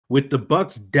With the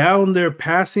Bucs down their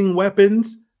passing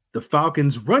weapons, the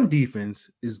Falcons' run defense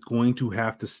is going to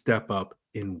have to step up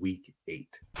in Week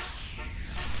 8.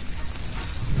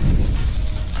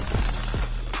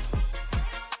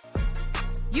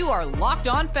 You are Locked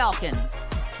On Falcons,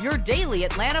 your daily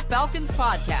Atlanta Falcons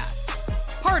podcast.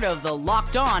 Part of the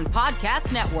Locked On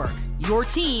Podcast Network, your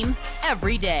team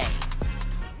every day.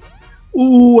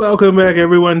 Welcome back,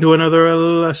 everyone, to another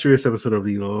illustrious episode of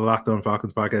the Locked On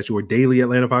Falcons podcast, your daily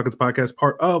Atlanta Falcons podcast,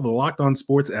 part of Locked On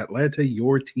Sports Atlanta,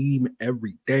 your team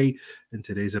every day. And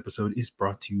today's episode is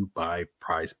brought to you by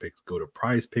PrizePicks. Go to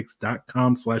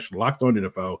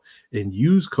prizepicks.com/LockedOnNFL and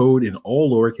use code in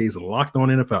all lowercase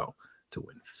LockedOnNFL to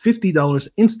win $50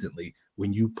 instantly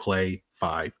when you play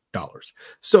 $5.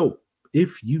 So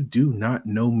if you do not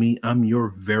know me, I'm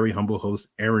your very humble host,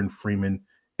 Aaron Freeman,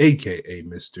 a.k.a.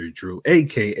 Mr. Drew,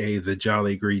 a.k.a. the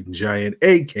Jolly Green Giant,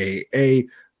 a.k.a.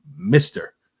 Mr.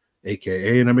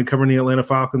 a.k.a. And I've been covering the Atlanta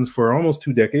Falcons for almost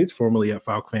 2 decades, formerly at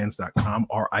FalcFans.com,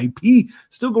 RIP.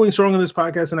 Still going strong on this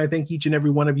podcast, and I thank each and every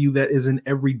one of you that is an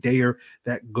everydayer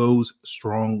that goes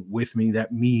strong with me.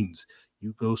 That means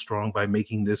you go strong by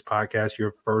making this podcast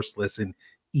your first listen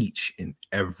each and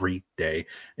every day.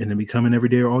 And to become an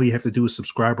everydayer, all you have to do is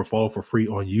subscribe or follow for free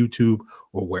on YouTube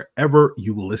or wherever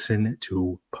you listen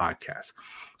to podcasts.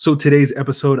 So today's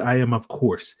episode, I am, of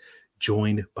course,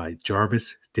 joined by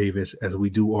Jarvis Davis as we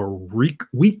do our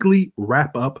weekly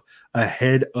wrap-up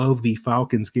ahead of the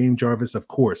Falcons game. Jarvis, of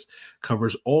course,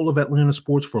 covers all of Atlanta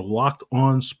sports for Locked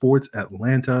On Sports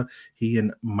Atlanta. He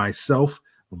and myself,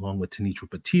 along with Tenitra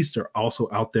Batiste, are also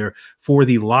out there for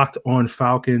the Locked On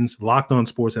Falcons, Locked On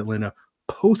Sports Atlanta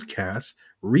postcast,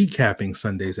 recapping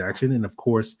Sunday's action. And of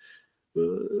course, I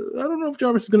don't know if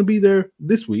Jarvis is going to be there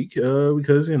this week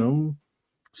because,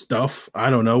 stuff. I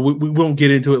don't know. We won't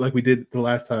get into it like we did the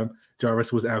last time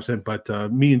Jarvis was absent, but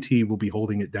me and T will be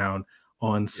holding it down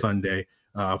on Sunday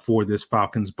for this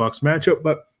Falcons-Bucs matchup.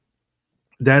 But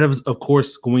that is, of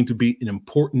course, going to be an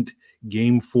important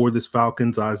game for this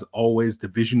Falcons. As always,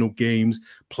 divisional games,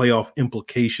 playoff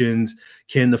implications.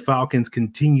 Can the Falcons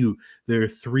continue their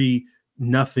 3-0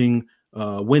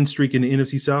 win streak in the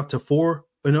NFC South to 4-0,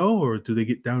 or do they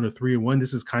get down to 3-1?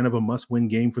 This is kind of a must-win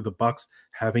game for the Bucs,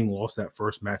 having lost that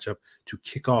first matchup to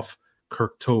kick off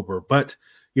Kirktober. But,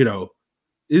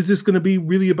 is this going to be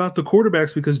really about the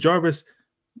quarterbacks? Because Jarvis,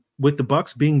 with the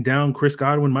Bucs being down Chris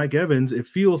Godwin, Mike Evans, it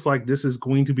feels like this is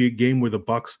going to be a game where the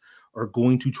Bucs are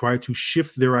going to try to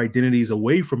shift their identities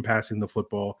away from passing the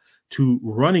football to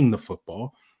running the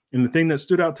football. And the thing that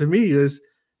stood out to me is,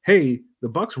 hey, the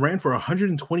Bucs ran for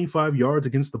 125 yards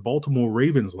against the Baltimore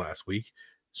Ravens last week,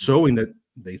 showing that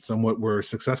they somewhat were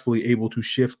successfully able to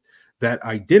shift that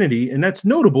identity. And that's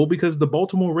notable because the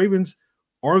Baltimore Ravens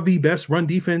are the best run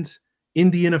defense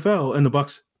in the NFL, and the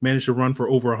Bucs managed to run for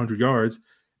over 100 yards.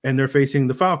 And they're facing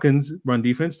the Falcons run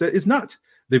defense that is not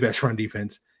the best run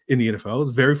defense in the NFL.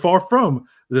 It's very far from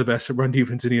the best run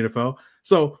defense in the NFL.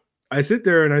 So I sit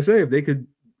there and I say, if they could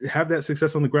have that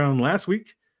success on the ground last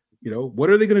week,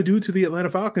 what are they going to do to the Atlanta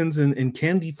Falcons? And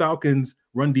can the Falcons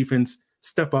run defense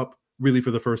step up really for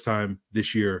the first time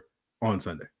this year on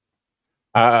Sunday?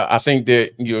 I think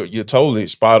that you're totally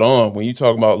spot on. When you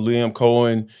talk about Liam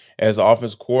Cohen as the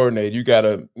offensive coordinator, you got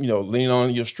to lean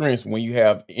on your strengths when you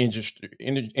have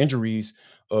injuries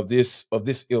of this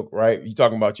ilk, right? You're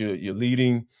talking about your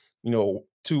leading, your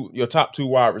top 2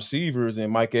 wide receivers,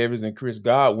 and Mike Evans and Chris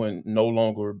Godwin no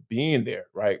longer being there,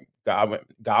 right?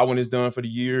 Godwin is done for the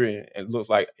year, and it looks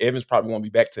like Evans probably won't be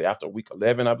back to after week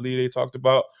 11. I believe they talked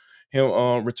about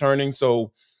him returning.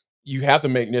 So you have to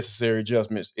make necessary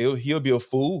adjustments. He'll be a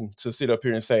fool to sit up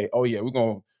here and say, oh, yeah, we're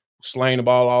going to sling the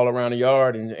ball all around the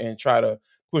yard and try to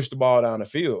push the ball down the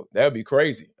field. That would be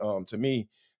crazy to me,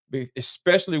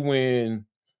 especially when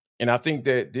 – and I think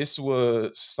that this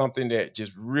was something that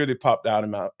just really popped out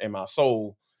in my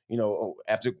soul,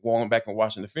 after going back and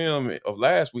watching the film of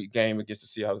last week's game against the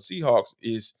Seattle Seahawks,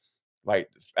 is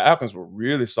like the Falcons were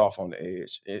really soft on the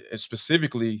edge,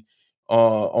 specifically –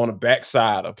 on the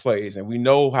backside of plays. And we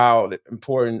know how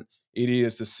important it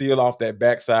is to seal off that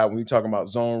backside when we're talking about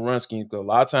zone run scheme, because a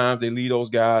lot of times they leave those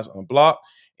guys unblocked,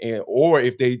 or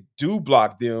if they do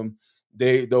block them,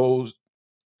 the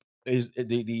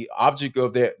object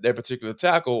of that particular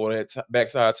tackle or that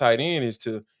backside tight end is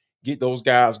to get those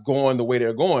guys going the way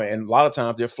they're going. And a lot of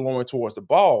times they're flowing towards the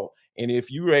ball. And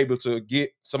if you're able to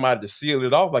get somebody to seal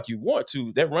it off like you want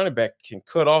to, that running back can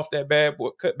cut off that bad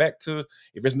boy, cut back to,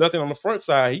 if there's nothing on the front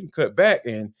side, he can cut back,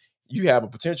 and you have a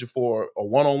potential for a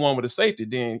one-on-one with a safety,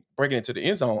 then breaking into the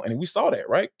end zone. And we saw that,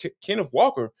 right? Kenneth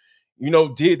Walker,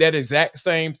 did that exact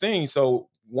same thing. So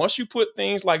once you put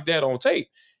things like that on tape,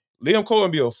 Liam Cohen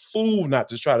would be a fool not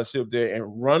to try to sit up there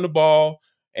and run the ball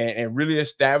and really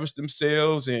establish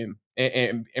themselves and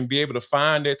be able to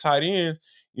find their tight ends,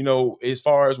 as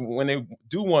far as when they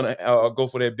do want to go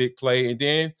for that big play. And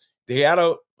then they had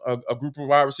a group of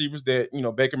wide receivers that,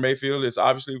 Baker Mayfield is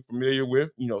obviously familiar with,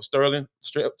 Sterling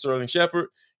Shepard.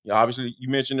 Obviously, you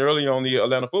mentioned earlier on the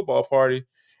Atlanta Football Party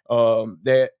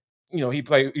that, he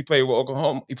played with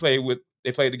Oklahoma.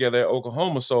 They played together at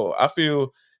Oklahoma. So I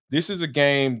feel this is a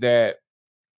game that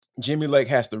Jimmy Lake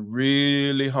has to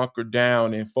really hunker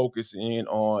down and focus in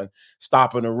on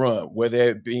stopping the run, whether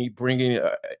it be bringing an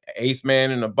eighth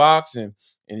man in the box, and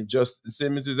if Justin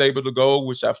Simmons is able to go,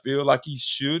 which I feel like he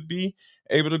should be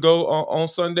able to go on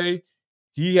Sunday,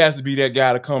 he has to be that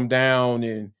guy to come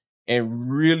down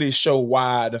and really show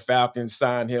why the Falcons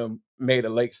made a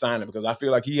late signing, because I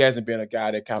feel like he hasn't been a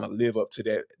guy that kind of live up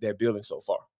to that billing so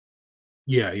far.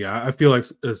 Yeah. I feel like,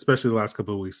 especially the last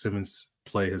couple of weeks, Simmons'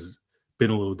 play has been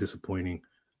a little disappointing,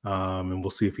 and we'll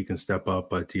see if he can step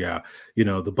up. But yeah,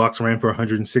 the Bucs ran for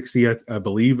 160, I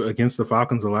believe, against the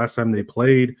Falcons the last time they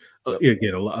played.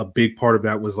 Again, a big part of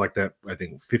that was like that, I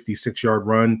think, 56-yard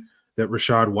run that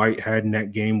Rachaad White had in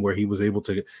that game, where he was able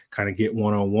to kind of get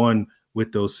one-on-one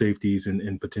with those safeties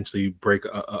and potentially break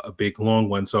a big long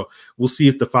one. So we'll see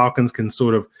if the Falcons can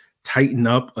sort of tighten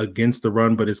up against the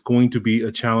run, but it's going to be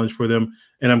a challenge for them.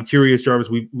 And I'm curious, Jarvis,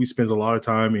 we spend a lot of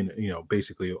time in,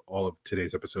 basically all of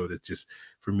today's episode is just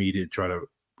for me to try to,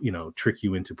 trick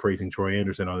you into praising Troy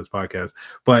Anderson on this podcast.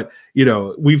 But,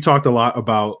 we've talked a lot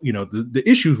about, the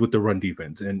issues with the run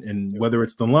defense and whether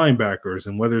it's the linebackers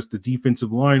and whether it's the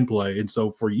defensive line play. And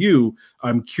so for you,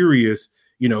 I'm curious,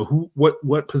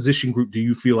 what position group do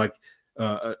you feel like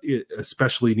it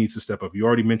especially needs to step up? You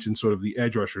already mentioned sort of the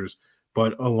edge rushers,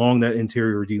 but along that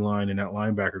interior D-line and that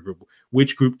linebacker group,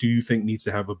 which group do you think needs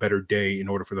to have a better day in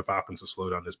order for the Falcons to slow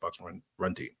down this Bucs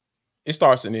run team? It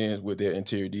starts and ends with their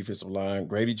interior defensive line.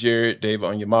 Grady Jarrett, David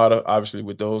Onyemata, obviously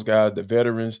with those guys, the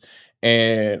veterans.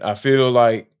 And I feel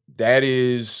like that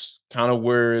is kind of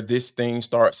where this thing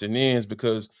starts and ends,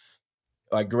 because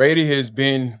like Grady has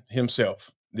been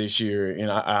himself this year.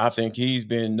 And I think he's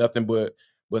been nothing but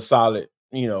solid,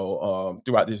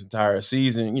 throughout this entire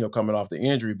season, coming off the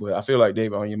injury. But I feel like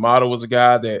David Onyemata was a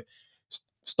guy that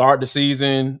started the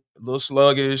season a little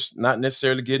sluggish, not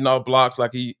necessarily getting off blocks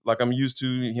like I'm used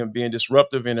to him being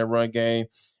disruptive in the run game.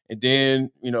 And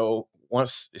then,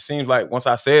 once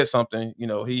I said something,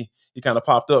 he kind of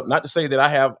popped up. Not to say that I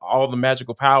have all the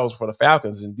magical powers for the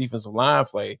Falcons in defensive line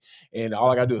play, and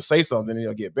all I got to do is say something and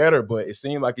it'll get better. But it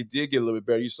seemed like it did get a little bit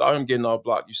better. You saw him getting off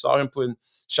block. You saw him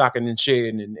shocking and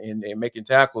shedding and making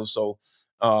tackles. So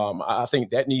I think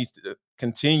that needs to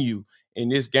continue in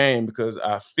this game, because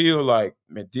I feel like,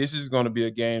 man, this is going to be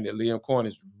a game that Liam Cohen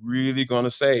is really going to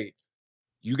say,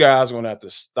 you guys are going to have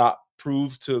to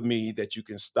prove to me that you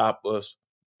can stop us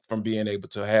from being able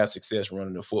to have success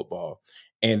running the football.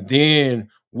 And then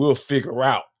we'll figure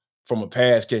out from a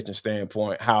pass catching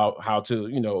standpoint how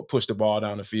to, push the ball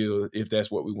down the field if that's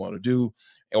what we want to do,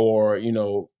 or,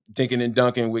 dinking and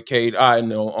dunking with Cade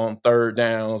on third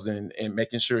downs and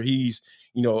making sure he's,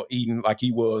 eating like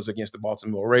he was against the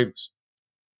Baltimore Ravens.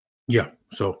 Yeah,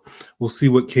 so we'll see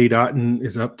what Cade Otton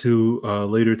is up to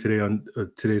later today on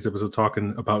today's episode,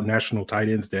 talking about National Tight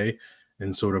Ends Day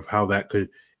and sort of how that could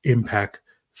impact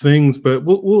things. But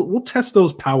we'll test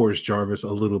those powers, Jarvis, a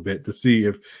little bit to see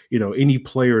if any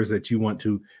players that you want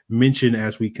to mention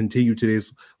as we continue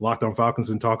today's Locked On Falcons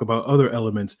and talk about other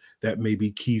elements that may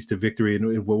be keys to victory,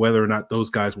 and whether or not those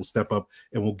guys will step up.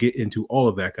 And we'll get into all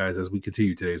of that, guys, as we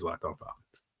continue today's Locked On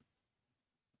Falcons.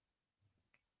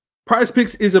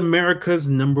 PrizePicks is America's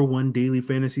 #1 daily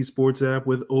fantasy sports app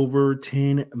with over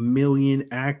 10 million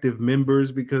active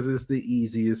members, because it's the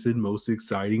easiest and most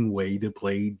exciting way to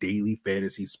play daily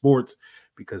fantasy sports.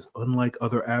 Because unlike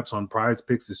other apps on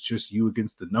PrizePicks, it's just you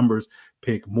against the numbers.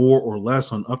 Pick more or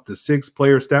less on up to 6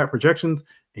 player stat projections,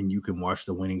 and you can watch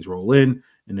the winnings roll in.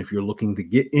 And if you're looking to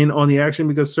get in on the action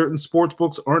because certain sports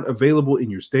books aren't available in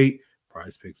your state,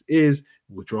 PrizePicks is.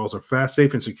 Withdrawals are fast,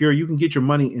 safe, and secure. You can get your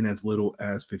money in as little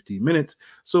as 15 minutes.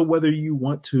 So whether you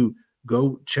want to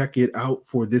go check it out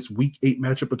for this Week 8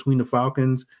 matchup between the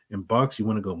Falcons and Bucs, you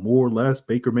want to go more or less,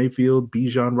 Baker Mayfield,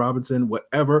 Bijan Robinson,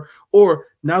 whatever, or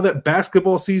now that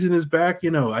basketball season is back,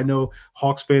 I know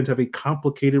Hawks fans have a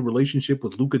complicated relationship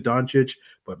with Luka Doncic,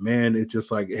 but man, it's just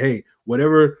like, hey,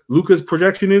 whatever Luka's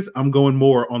projection is, I'm going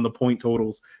more on the point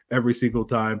totals every single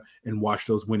time and watch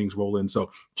those winnings roll in.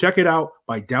 So check it out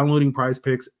by downloading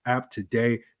PrizePicks app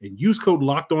today and use code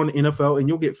LOCKEDONNFL, and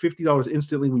you'll get $50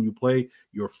 instantly when you play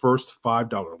your first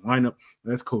 $5 lineup.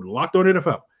 That's code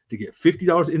LOCKEDONNFL to get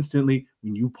 $50 instantly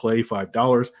when you play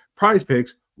 $5.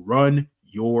 PrizePicks, run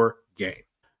your game.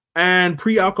 And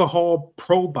pre-alcohol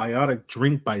probiotic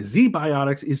drink by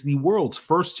Zbiotics is the world's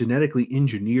first genetically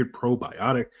engineered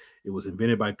probiotic. It was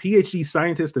invented by PhD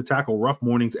scientists to tackle rough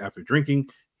mornings after drinking.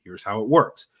 Here's how it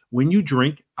works. When you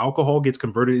drink, alcohol gets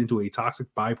converted into a toxic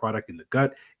byproduct in the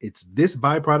gut. It's this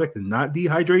byproduct and not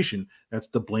dehydration that's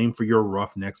to blame for your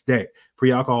rough next day.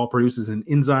 Pre-alcohol produces an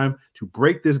enzyme to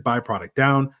break this byproduct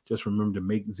down. Just remember to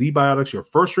make Zbiotics your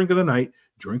first drink of the night.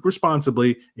 Drink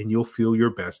responsibly, and you'll feel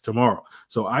your best tomorrow.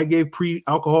 So I gave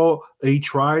pre-alcohol a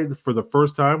try for the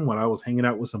first time when I was hanging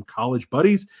out with some college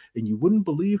buddies, and you wouldn't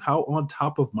believe how on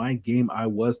top of my game I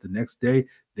was the next day.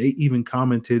 They even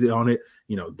commented on it,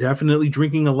 definitely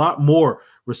drinking a lot more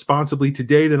responsibly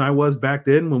today than I was back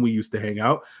then when we used to hang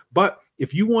out. But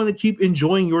if you want to keep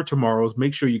enjoying your tomorrows,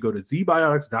 make sure you go to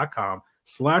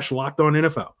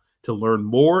zbiotics.com/lockedonnfl to learn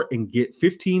more and get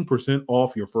 15%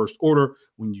 off your first order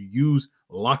when you use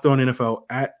Locked On NFL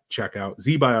at checkout.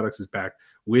 Zbiotics is back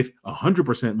with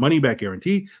 100% money back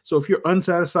guarantee. So if you're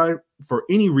unsatisfied for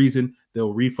any reason,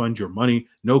 they'll refund your money.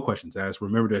 No questions asked.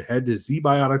 Remember to head to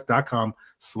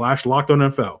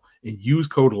zbiotics.com/lockedonnfl and use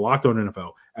code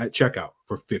LOCKEDONNFL at checkout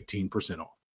for 15%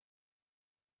 off.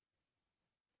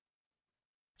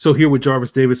 So here with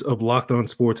Jarvis Davis of Locked On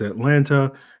Sports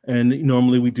Atlanta. And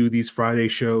normally we do these Friday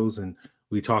shows and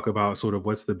we talk about sort of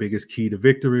what's the biggest key to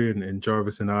victory. And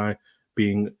Jarvis and I,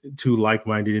 being two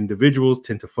like-minded individuals,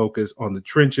 tend to focus on the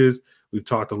trenches. We've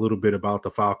talked a little bit about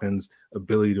the Falcons'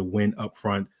 ability to win up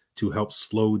front to help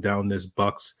slow down this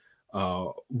Bucs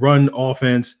run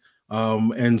offense.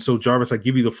 And so, Jarvis, I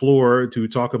give you the floor to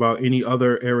talk about any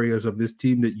other areas of this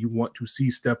team that you want to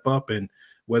see step up and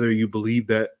whether you believe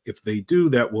that if they do,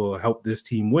 that will help this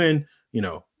team win.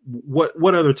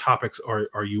 What other topics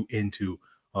are you into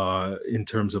in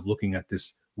terms of looking at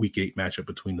this Week 8 matchup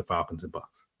between the Falcons and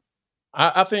Bucs?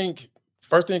 I think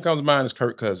first thing that comes to mind is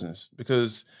Kirk Cousins,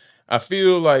 because I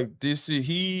feel like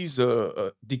he's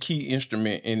the key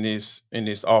instrument in this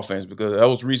offense, because that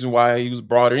was the reason why he was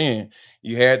brought in.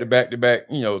 You had the back-to-back,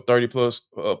 30-plus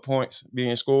points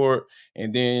being scored,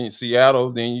 and then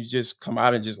Seattle, then you just come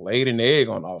out and just laid an egg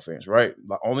on offense, right?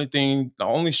 The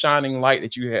only shining light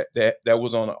that you had that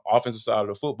was on the offensive side of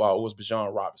the football was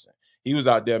Bijan Robinson. He was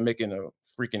out there making a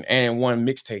freaking and one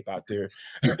mixtape out there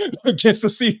against the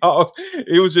Seahawks.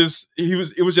 It was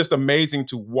just amazing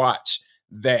to watch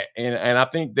that. And I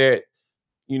think that,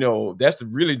 that's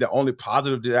really the only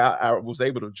positive that I was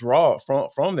able to draw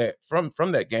from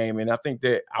that game. And I think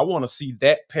that I want to see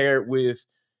that paired with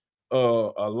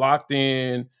a locked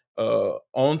in,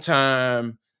 on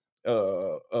time,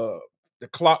 the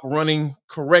clock running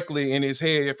correctly in his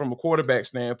head from a quarterback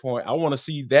standpoint. I want to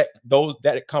see that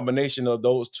combination of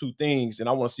those two things, and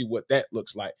I want to see what that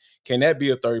looks like. Can that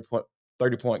be a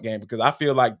 30-point game? Because I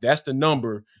feel like that's the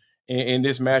number in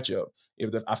this matchup.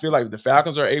 I feel like if the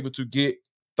Falcons are able to get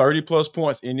 30-plus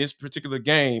points in this particular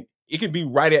game, it can be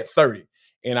right at 30.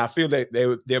 And I feel that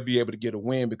they'll be able to get a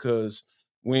win, because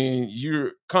when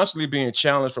you're constantly being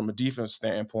challenged from a defense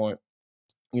standpoint,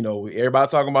 everybody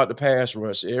talking about the pass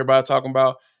rush. Everybody talking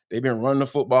about they've been running the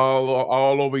football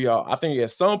all over y'all. I think at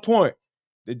some point,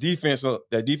 the defensive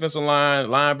line,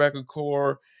 linebacker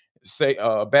core,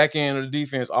 back end of the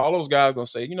defense, all those guys going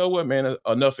to say, you know what, man,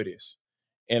 enough of this.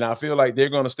 And I feel like they're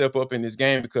going to step up in this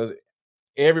game, because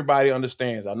everybody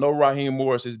understands. I know Raheem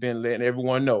Morris has been letting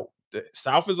everyone know the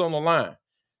South is on the line.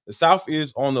 The South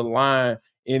is on the line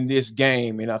in this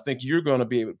game, and I think you're going to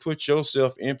be able to put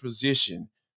yourself in position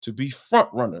to be front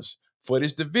runners for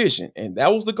this division. And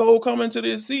that was the goal coming to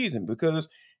this season, because,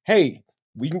 hey,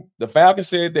 the Falcons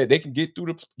said that they can get to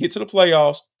the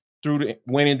playoffs through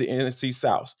winning the NFC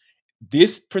South.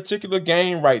 This particular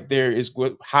game right there is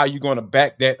how you're going to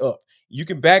back that up. You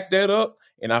can back that up,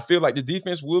 and I feel like the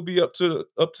defense will be up to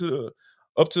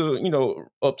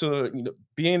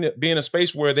being a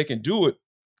space where they can do it.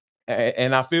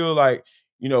 And I feel like,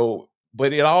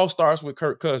 but it all starts with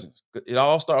Kirk Cousins. It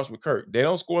all starts with Kirk. They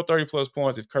don't score 30-plus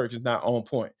points if Kirk is not on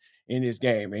point in this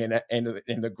game. And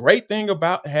the great thing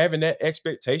about having that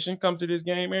expectation come to this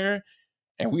game, Aaron,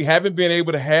 and we haven't been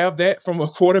able to have that from a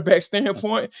quarterback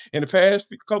standpoint in the past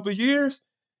couple of years,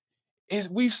 is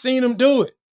we've seen them do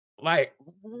it like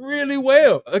really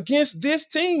well against this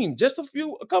team just a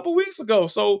couple weeks ago.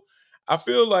 So I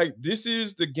feel like this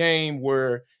is the game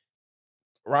where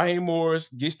Raheem Morris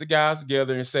gets the guys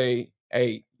together and say,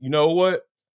 hey, you know what?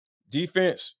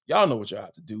 Defense, y'all know what y'all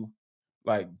have to do.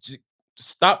 Like,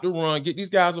 stop the run, get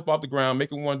these guys up off the ground, make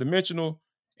them one-dimensional,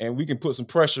 and we can put some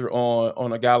pressure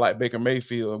on a guy like Baker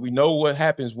Mayfield. We know what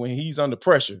happens when he's under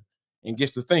pressure and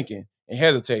gets to thinking and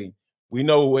hesitating. We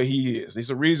know what he is.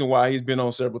 There's a reason why he's been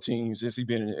on several teams since he's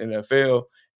been in the NFL.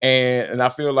 And I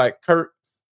feel like Kirk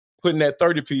putting that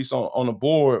 30 piece on the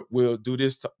board will do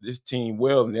this team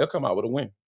well, and they'll come out with a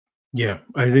win. Yeah,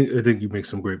 I think you make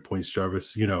some great points,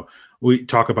 Jarvis. We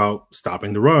talk about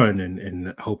stopping the run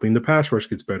and hoping the pass rush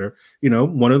gets better.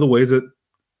 One of the ways that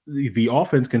the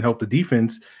offense can help the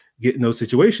defense get in those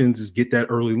situations is get that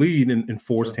early lead and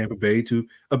force Tampa Bay to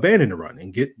abandon the run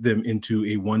and get them into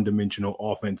a one-dimensional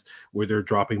offense where they're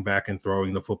dropping back and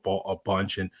throwing the football a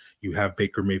bunch, and you have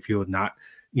Baker Mayfield not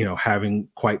having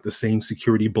quite the same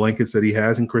security blankets that he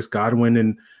has in Chris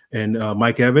Godwin and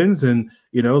Mike Evans. And,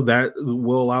 that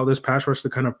will allow this pass rush to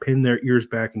kind of pin their ears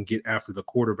back and get after the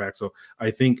quarterback. So I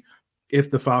think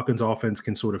if the Falcons offense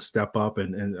can sort of step up,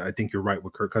 and I think you're right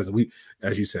with Kirk Cousins,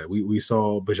 as you said, we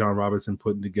saw Bijan Robinson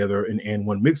putting together an and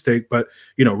one mixtape, but,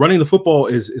 running the football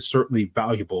is certainly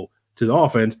valuable to the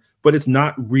offense, but it's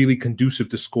not really conducive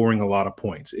to scoring a lot of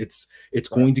points. It's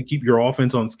going to keep your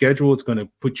offense on schedule. It's going to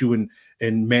put you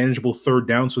in manageable third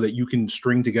down so that you can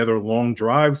string together long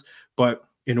drives. But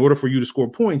in order for you to score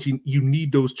points, you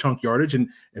need those chunk yardage, and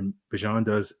Bijan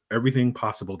does everything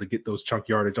possible to get those chunk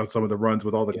yardage on some of the runs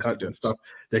with all the cuts and stuff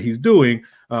that he's doing.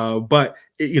 But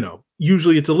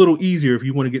usually it's a little easier if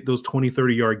you want to get those 20,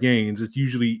 30-yard gains. It's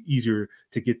usually easier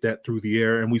to get that through the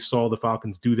air, and we saw the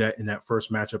Falcons do that in that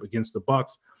first matchup against the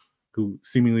Bucs, who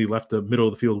seemingly left the middle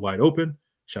of the field wide open.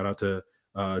 Shout out to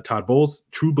Todd Bowles,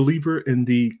 true believer in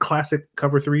the classic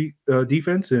cover 3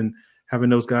 defense, and having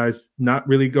those guys not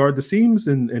really guard the seams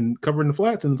and covering the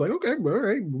flats. And it's like, okay, all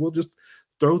right, we'll just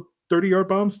throw 30-yard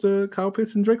bombs to Kyle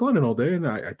Pitts and Drake London all day. And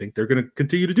I think they're going to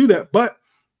continue to do that. But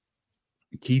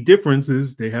the key difference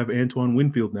is they have Antoine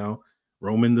Winfield now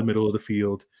roaming the middle of the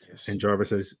field. Yes. And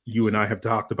Jarvis, as you and I have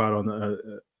talked about on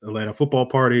the Atlanta football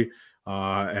party,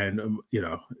 I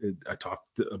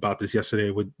talked about this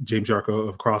yesterday with James Yarko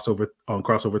of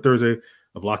Crossover Thursday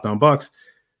of Locked On Bucs.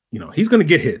 He's going to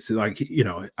get his.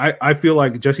 I feel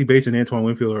like Jesse Bates and Antoine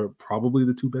Winfield are probably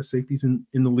the two best safeties in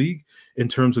the league in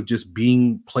terms of just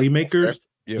being playmakers.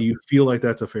 Yeah. Do you feel like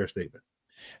that's a fair statement?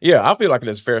 Yeah, I feel like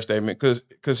it's a fair statement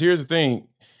because here's the thing.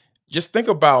 Just think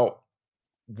about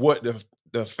what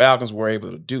the Falcons were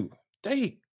able to do.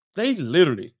 They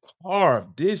literally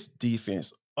carved this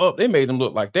defense up. They made them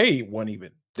look like they weren't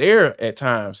even there at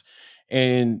times.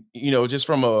 And, just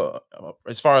from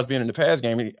as far as being in the pass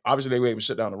game, obviously they were able to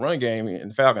shut down the run game,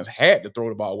 and the Falcons had to throw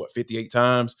the ball, 58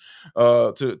 times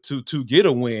to get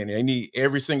a win. They need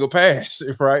every single pass,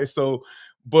 right? So,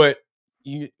 but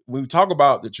when we talk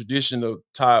about the tradition of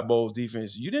Todd Bowles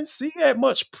defense, you didn't see that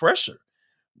much pressure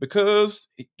because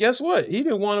guess what? He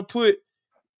didn't want to put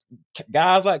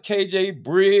guys like KJ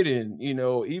Britt and,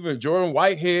 even Jordan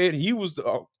Whitehead. He was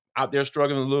out there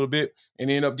struggling a little bit and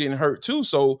ended up getting hurt too.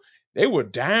 So they were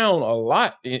down a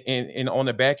lot in on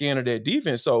the back end of their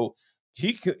defense. So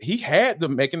he had to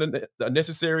make the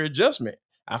necessary adjustment.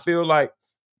 I feel like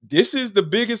this is the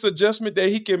biggest adjustment that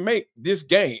he can make this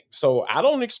game. So I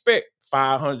don't expect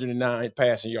 509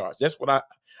 passing yards. That's what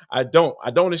I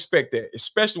don't expect that,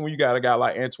 especially when you got a guy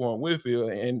like Antoine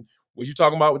Winfield. And what you're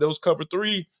talking about with those cover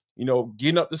 3,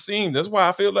 getting up the seam. That's why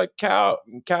I feel like Kyle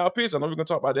Pitts, I know we're going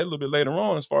to talk about that a little bit later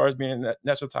on as far as being that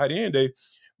natural tight end day.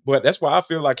 But that's why I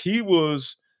feel like he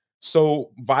was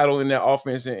so vital in that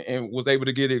offense and was able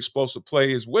to get explosive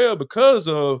play as well because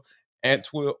of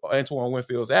Antoine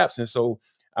Winfield's absence. So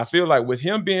I feel like with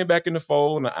him being back in the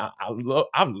fold, and I love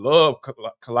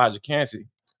Calijah Kancey,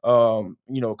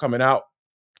 coming out,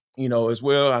 as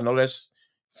well. I know that's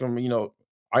from,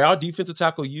 are y'all defensive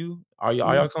tackle you? Are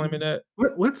y'all claiming that?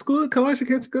 What school did Calijah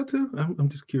Kancey go to? I'm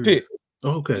just curious. Pitt.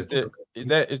 Oh, okay. Is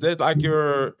that like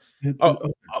your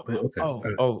so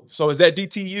is that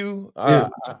DTU? I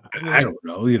don't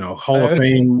know. Hall of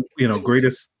Fame,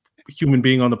 greatest human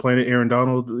being on the planet, Aaron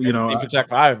Donald. Defensive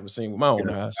tackle I've ever seen with my own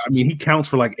eyes. I mean, he counts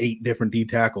for like 8 different D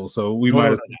tackles, so we might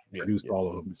have produced all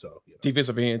of them. So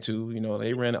defensive end too.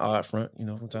 They ran the odd front,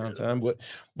 from time to time. But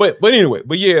anyway,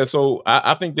 yeah. So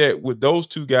I think that with those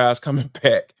two guys coming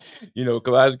back,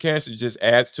 Calijah Kancey just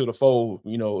adds to the fold.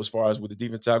 As far as with the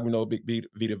defense tackle, Big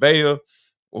Vita Vea,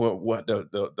 or what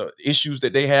the issues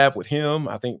that they have with him.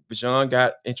 I think Bijan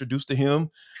got introduced to him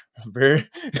very,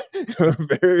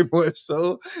 very much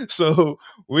so. So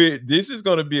this is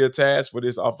going to be a task for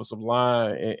this offensive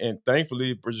line, and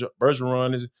thankfully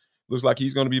Bergeron looks like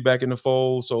he's going to be back in the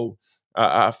fold. So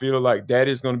I feel like that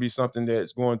is going to be something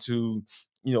that's going to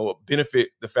benefit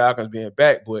the Falcons being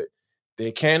back, but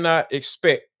they cannot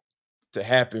expect to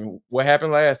happen what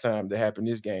happened last time to happen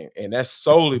this game, and that's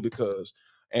solely because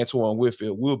Antoine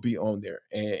Winfield will be on there.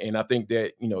 And I think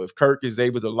that, if Kirk is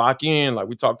able to lock in, like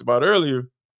we talked about earlier,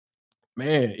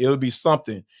 man, it'll be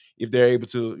something if they're able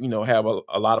to, have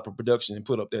a lot of production and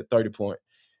put up that 30-point,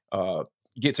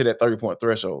 get to that 30-point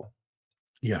threshold.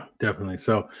 Yeah, definitely.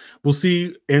 So we'll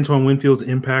see Antoine Winfield's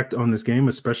impact on this game,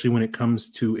 especially when it comes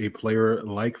to a player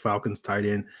like Falcons tight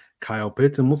end Kyle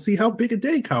Pitts. And we'll see how big a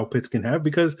day Kyle Pitts can have,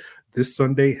 because this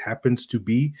Sunday happens to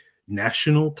be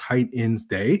National Tight Ends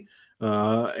Day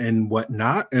and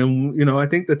whatnot. And, I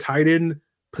think the tight end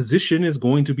position is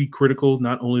going to be critical,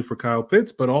 not only for Kyle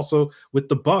Pitts, but also with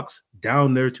the Bucs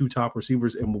down their two top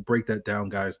receivers. And we'll break that down,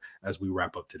 guys, as we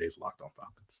wrap up today's Locked On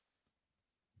Falcons.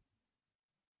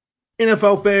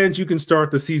 NFL fans, you can start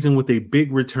the season with a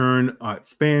big return at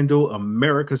FanDuel,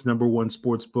 America's #1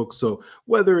 sports book. So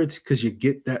whether it's because you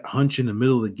get that hunch in the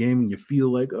middle of the game and you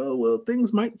feel like, oh, well,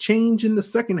 things might change in the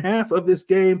second half of this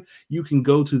game, you can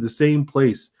go to the same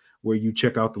place where you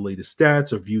check out the latest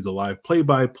stats or view the live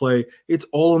play-by-play. It's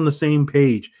all on the same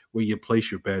page where you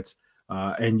place your bets.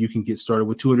 And you can get started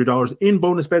with $200 in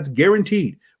bonus bets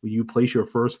guaranteed when you place your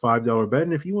first $5 bet.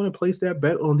 And if you want to place that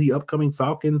bet on the upcoming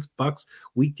Falcons Bucs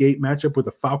Week 8 matchup where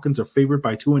the Falcons are favored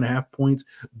by 2.5 points,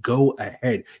 go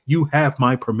ahead. You have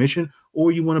my permission.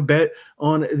 Or you want to bet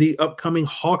on the upcoming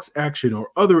Hawks action or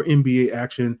other NBA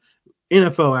action,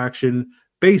 NFL action,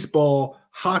 baseball,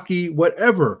 hockey,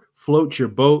 whatever floats your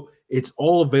boat. It's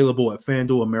all available at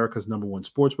FanDuel, America's #1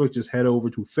 sportsbook. Just head over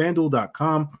to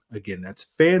FanDuel.com. Again,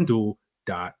 that's FanDuel.com.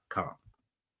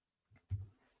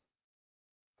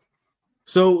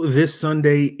 So this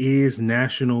Sunday is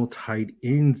National Tight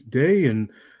Ends Day,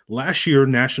 and last year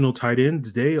National Tight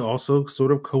Ends Day also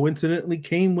sort of coincidentally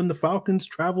came when the Falcons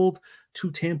traveled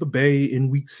to Tampa Bay in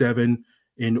Week 7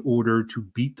 in order to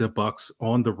beat the Bucs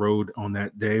on the road on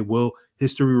that day. Will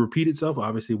history repeat itself?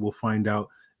 Obviously, we'll find out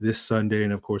this Sunday.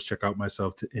 And of course, check out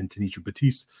myself and Tanisha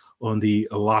Batiste on the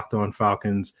Locked On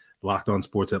Falcons, Locked On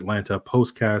Sports Atlanta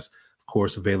postcast, of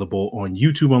course, available on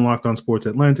YouTube on Locked On Sports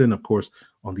Atlanta, and of course,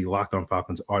 on the Locked On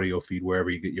Falcons audio feed,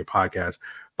 wherever you get your podcast.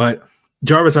 But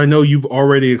Jarvis, I know you've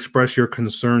already expressed your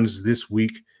concerns this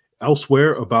week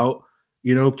elsewhere about,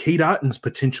 Cade Otton's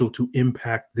potential to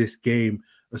impact this game,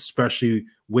 especially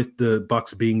with the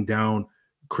Bucs being down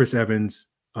Chris Evans,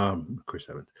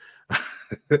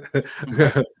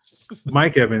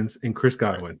 Mike Evans and Chris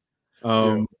Godwin,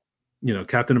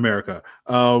 Captain America.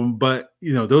 But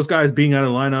those guys being out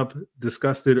of lineup,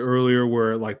 discussed it earlier,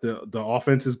 where like the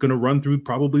offense is going to run through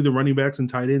probably the running backs and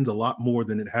tight ends a lot more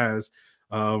than it has.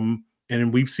 And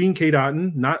we've seen Cade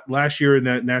Otton, not last year in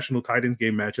that national tight ends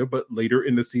game matchup, but later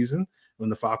in the season when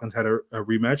the Falcons had a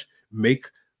rematch, make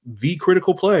the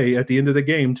critical play at the end of the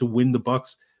game to win the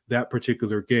Bucs that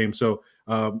particular game. So,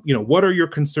 what are your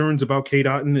concerns about Cade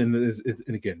Otton?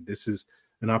 And again, this is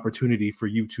an opportunity for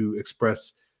you to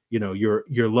express,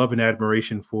 your love and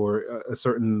admiration for a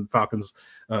certain Falcons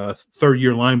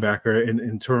third-year linebacker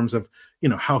in terms of,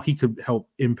 how he could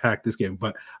help impact this game.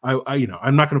 But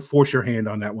I'm not going to force your hand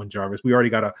on that one, Jarvis. We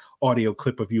already got an audio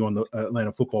clip of you on the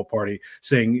Atlanta Football Party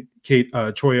saying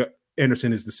Troy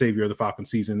Anderson is the savior of the Falcons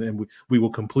season, and we will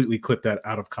completely clip that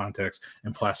out of context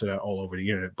and plaster that all over the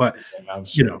internet. But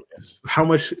how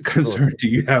much concern do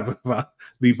you have about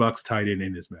the Bucs tight end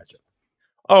in this matchup?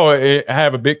 Oh, I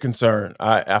have a big concern.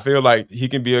 I feel like he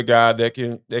can be a guy that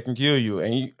can kill you,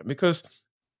 and because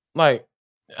like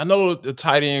I know the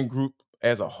tight end group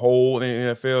as a whole in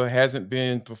the NFL hasn't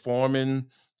been performing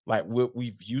like what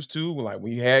we've used to. Like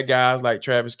we had guys like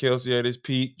Travis Kelce at his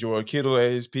peak, George Kittle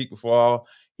at his peak before.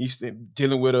 He's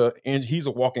dealing with he's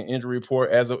a walking injury report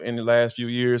as of in the last few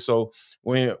years. So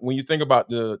when you think about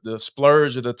the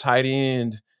splurge of the tight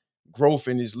end growth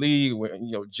in this league,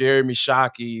 when Jeremy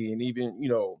Shockey and even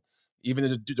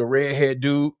the redhead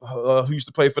dude who used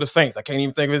to play for the Saints, I can't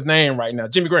even think of his name right now,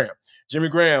 Jimmy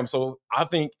Graham. So I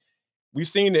think we've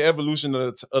seen the evolution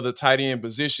of the tight end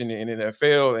position in the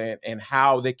NFL and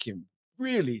how they can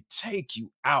really take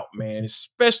you out, man,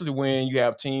 especially when you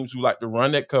have teams who like to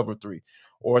run that cover 3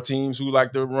 or teams who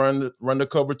like to run the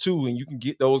cover 2, and you can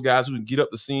get those guys who can get up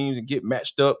the seams and get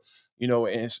matched up,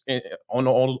 and on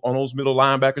those middle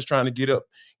linebackers trying to get up,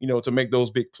 to make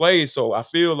those big plays. So I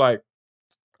feel like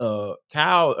Cade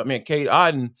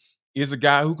Otton is a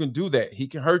guy who can do that. He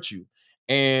can hurt you.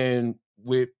 And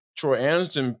with Troy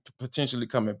Anderson potentially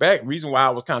coming back, reason why I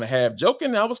was kind of half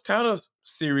joking, I was kind of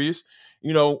serious,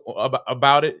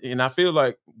 about it. And I feel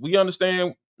like we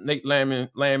understand Nate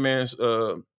Landman's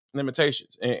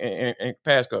limitations and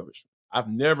pass coverage. I've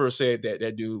never said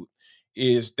that dude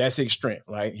that's his strength,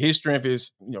 right? His strength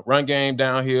is, run game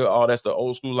downhill, all that's the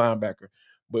old school linebacker.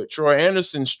 But Troy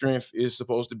Anderson's strength is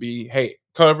supposed to be, hey,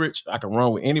 coverage. I can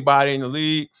run with anybody in the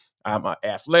league. I'm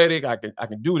athletic. I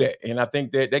can do that. And I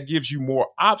think that gives you more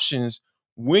options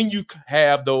when you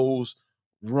have those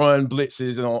run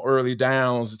blitzes and on early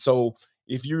downs. So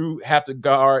if you have to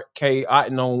guard Cade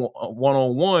Otton on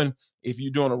one-on-one, if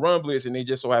you're doing a run blitz and they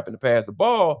just so happen to pass the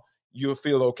ball, you'll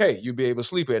feel okay. You'll be able to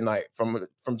sleep at night from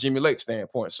Jimmy Lake's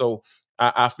standpoint. So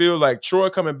I feel like Troy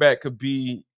coming back could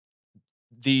be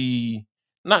the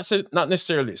not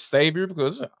necessarily a savior,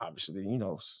 because obviously, it's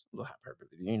a little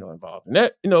hyperbole, involved in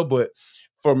that, but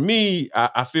for me,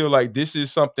 I feel like this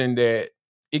is something that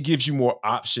it gives you more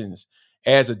options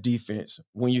as a defense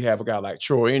when you have a guy like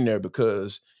Troy in there,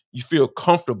 because you feel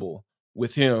comfortable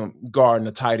with him guarding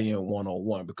the tight end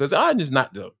one-on-one, because I'm just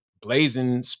not the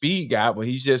blazing speed guy, but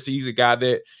he's a guy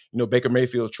that, Baker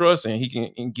Mayfield trusts, and he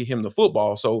can get him the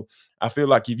football. So I feel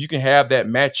like if you can have that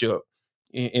matchup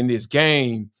in this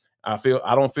game, I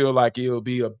don't feel like it'll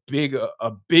be a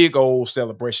big old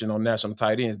celebration on National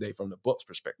Tight Ends Day from the Bucs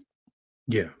perspective.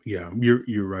 Yeah,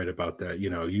 you're right about that.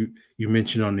 You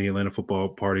mentioned on the Atlanta Football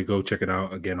Party, go check it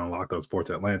out again on Locked On Sports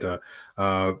Atlanta.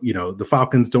 The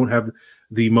Falcons don't have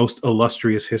the most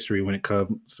illustrious history when it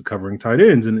comes to covering tight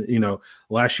ends, and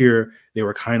last year they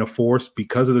were kind of forced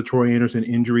because of the Troy Anderson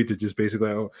injury to just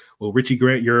basically, well, Richie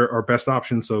Grant, you're our best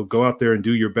option, so go out there and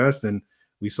do your best. And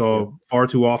we saw far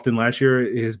too often last year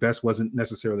his best wasn't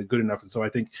necessarily good enough. And so I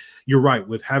think you're right.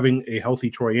 With having a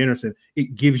healthy Troy Anderson,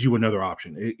 it gives you another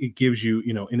option. It gives you,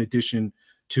 in addition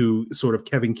to sort of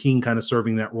Kevin King kind of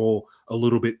serving that role a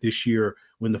little bit this year,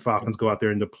 when the Falcons go out there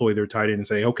and deploy their tight end and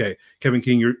say, okay, Kevin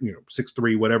King, you're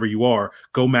 6'3", whatever you are,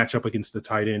 go match up against the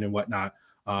tight end and whatnot.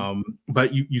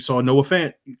 But you saw Noah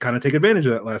Fant kind of take advantage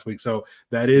of that last week. So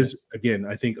that is, again,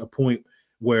 I think a point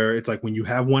where it's like when you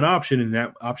have one option and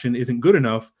that option isn't good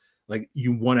enough, like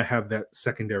you want to have that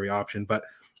secondary option. But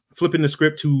flipping the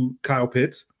script to Kyle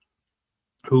Pitts,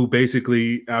 who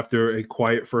basically after a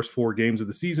quiet first 4 games of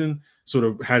the season sort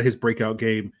of had his breakout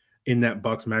game in that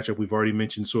Bucs matchup. We've already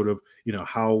mentioned sort of,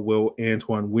 how will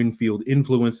Antoine Winfield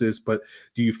influence this, but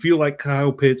do you feel like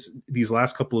Kyle Pitts, these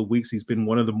last couple of weeks, he's been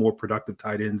one of the more productive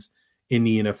tight ends in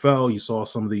the NFL? You saw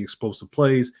some of the explosive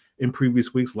plays in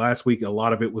previous weeks. Last week, a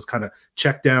lot of it was kind of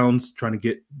check downs, trying to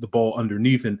get the ball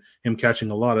underneath, and him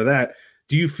catching a lot of that.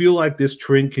 Do you feel like this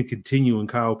trend can continue and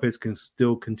Kyle Pitts can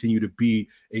still continue to be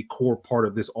a core part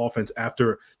of this offense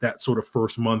after that sort of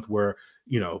first month where,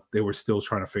 they were still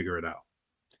trying to figure it out?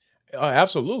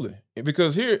 Absolutely.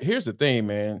 Because here's the thing,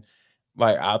 man.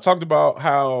 Like, I talked about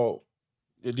how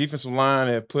the defensive line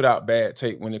have put out bad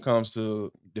tape when it comes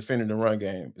to defending the run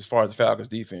game as far as the Falcons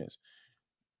defense.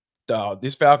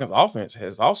 This Falcons offense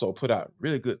has also put out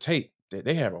really good tape that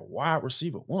they have a wide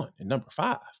receiver 1 and number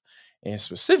 5. And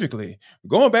specifically,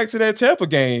 going back to that Tampa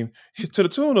game, to the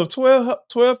tune of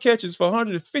 12 catches for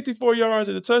 154 yards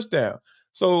and a touchdown.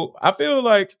 So I feel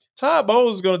like Todd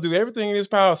Bowles is going to do everything in his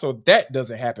power so that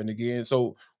doesn't happen again.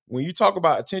 So when you talk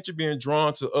about attention being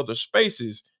drawn to other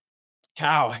spaces,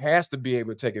 Kyle has to be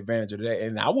able to take advantage of that.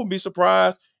 And I wouldn't be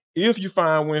surprised if you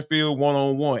find Winfield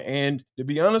one-on-one. And to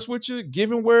be honest with you,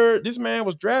 given where this man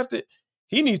was drafted,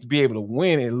 he needs to be able to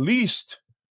win at least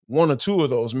 1 or 2 of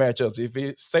those matchups. If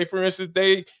it, say, for instance,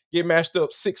 they get matched up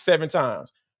 6-7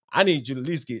 times, I need you to at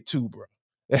least get 2, bro.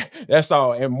 That's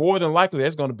all. And more than likely,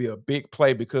 that's going to be a big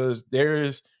play, because there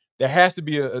has to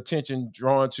be a attention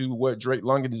drawn to what Drake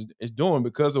London is doing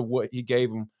because of what he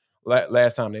gave him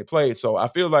last time they played. So I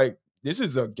feel like this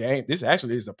is a game. This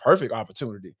actually is a perfect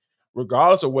opportunity,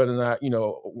 regardless of whether or not,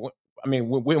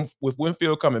 with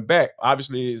Winfield coming back,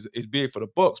 obviously is big for the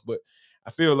Bucs, but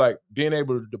I feel like being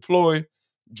able to deploy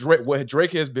what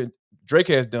Drake has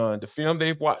done, the film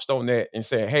they've watched on that, and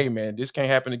saying, hey man, this can't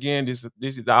happen again. This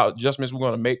is the adjustments we're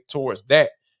going to make towards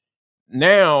that.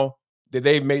 Now that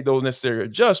they've made those necessary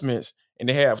adjustments and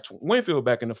they have Winfield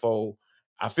back in the fold,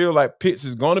 I feel like Pitts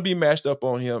is going to be matched up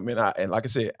on him, and like I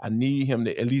said, I need him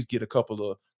to at least get a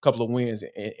couple of wins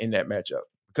in that matchup,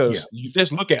 because you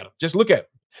just look at him.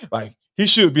 Like, he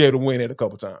should be able to win it a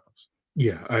couple times.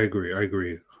 Yeah, I agree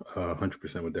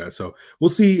 100% with that. So we'll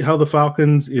see how the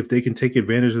Falcons, if they can take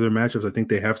advantage of their matchups. I think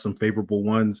they have some favorable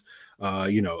ones.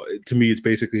 To me, it's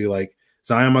basically like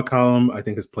Zion McCollum, I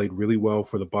think, has played really well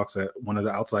for the Bucs at one of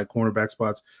the outside cornerback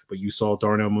spots, but you saw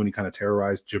Darnell Mooney kind of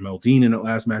terrorize Jamel Dean in that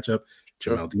last matchup.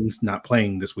 Jamel Dean's not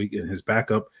playing this week, and his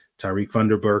backup, Tyreek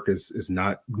Thunderberg, is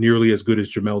not nearly as good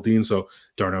as Jamel Dean. So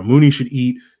Darnell Mooney should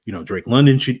eat. Drake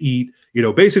London should eat.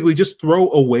 Basically just throw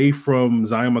away from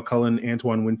Zion McCollum,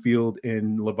 Antoine Winfield,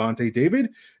 and Levante David,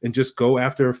 and just go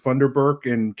after Thunderberg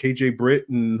and KJ Britt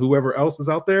and whoever else is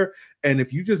out there. And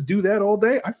if you just do that all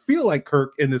day, I feel like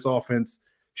Kirk in this offense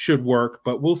should work.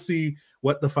 But we'll see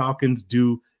what the Falcons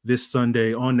do this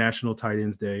Sunday on National Tight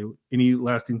Ends Day. Any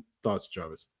lasting thoughts,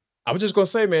 Travis? I was just gonna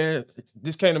say, man,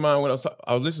 this came to mind when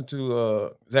I was listening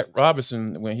to Zach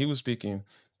Robinson when he was speaking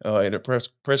at a press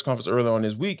conference earlier on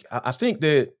this week. I think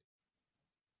that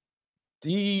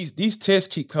these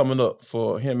tests keep coming up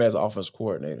for him as an offense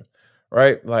coordinator,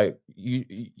 right? Like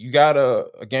you got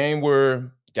a game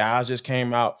where guys just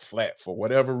came out flat for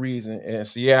whatever reason in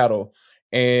Seattle,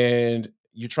 and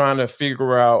you're trying to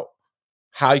figure out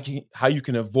how you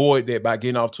can avoid that by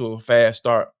getting off to a fast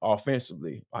start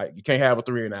offensively. Like you can't have a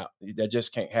 3 and out. That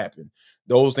just can't happen.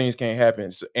 Those things can't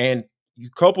happen. And you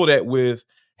couple that with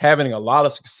having a lot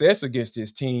of success against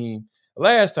this team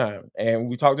last time. And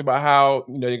we talked about how,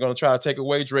 they're going to try to take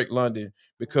away Drake London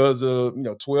because of,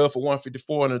 12 for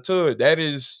 154 in the TUD. That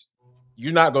is,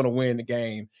 you're not going to win the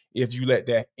game if you let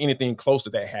anything close to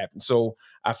that happen. So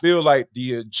I feel like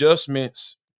the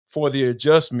adjustments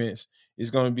is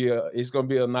going to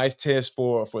be a nice test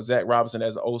for Zach Robinson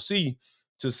as an OC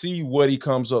to see what he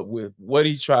comes up with, what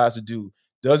he tries to do.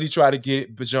 Does he try to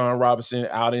get Bijan Robinson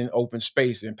out in open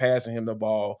space and passing him the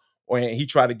ball, or he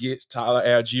try to get Tyler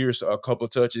Algiers a couple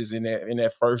of touches in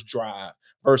that first drive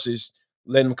versus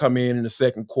letting him come in the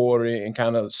second quarter and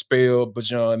kind of spell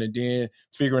Bijan and then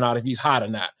figuring out if he's hot or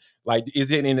not? Like,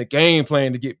 is it in the game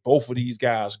plan to get both of these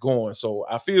guys going? So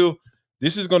I feel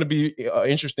this is going to be an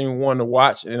interesting one to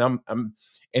watch, and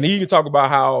and he can talk about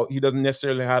how he doesn't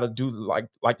necessarily how to do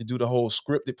like to do the whole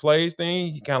scripted plays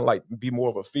thing. He kind of like be more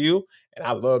of a feel, and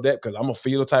I love that because I'm a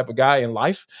feel type of guy in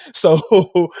life. So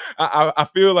I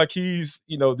feel like he's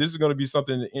this is going to be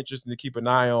something interesting to keep an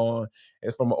eye on,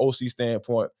 as from an OC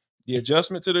standpoint. The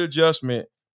adjustment to the adjustment,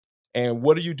 and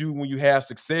what do you do when you have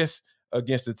success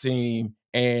against a team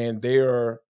and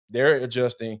they're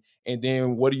adjusting, and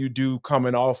then what do you do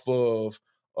coming off of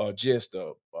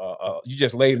you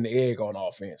just laid an egg on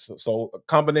offense? So a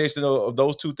combination of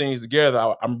those two things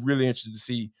together, I'm really interested to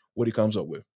see what he comes up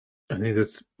with. I think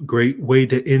that's a great way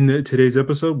to end today's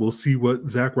episode. We'll see what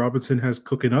Zach Robinson has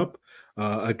cooking up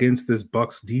against this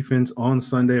Bucs defense on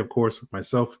Sunday. Of course,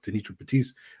 myself, Denitra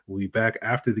Batiste, will be back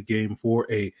after the game for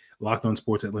a Locked On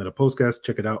Sports Atlanta postcast.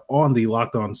 Check it out on the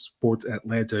Locked On Sports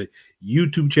Atlanta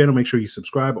YouTube channel. Make sure you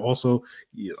subscribe. Also,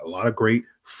 a lot of great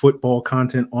football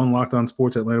content on Locked On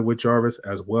Sports Atlanta with Jarvis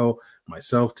as well.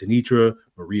 Myself, Denitra,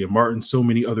 Maria Martin, so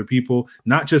many other people.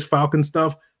 Not just Falcon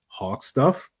stuff, Hawk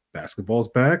stuff. Basketball's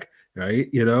back, right?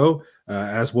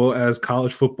 As well as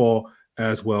college football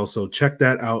as well. So check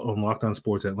that out on Locked On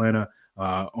Sports Atlanta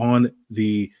on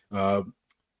the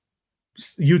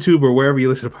YouTube or wherever you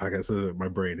listen to podcasts. My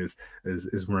brain is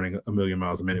running a million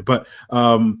miles a minute, but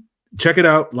check it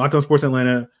out. Locked On Sports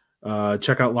Atlanta.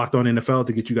 Check out Locked On NFL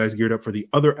to get you guys geared up for the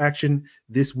other action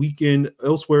this weekend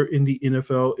elsewhere in the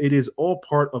NFL. It is all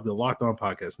part of the Locked On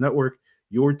Podcast Network,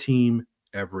 your team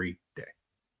every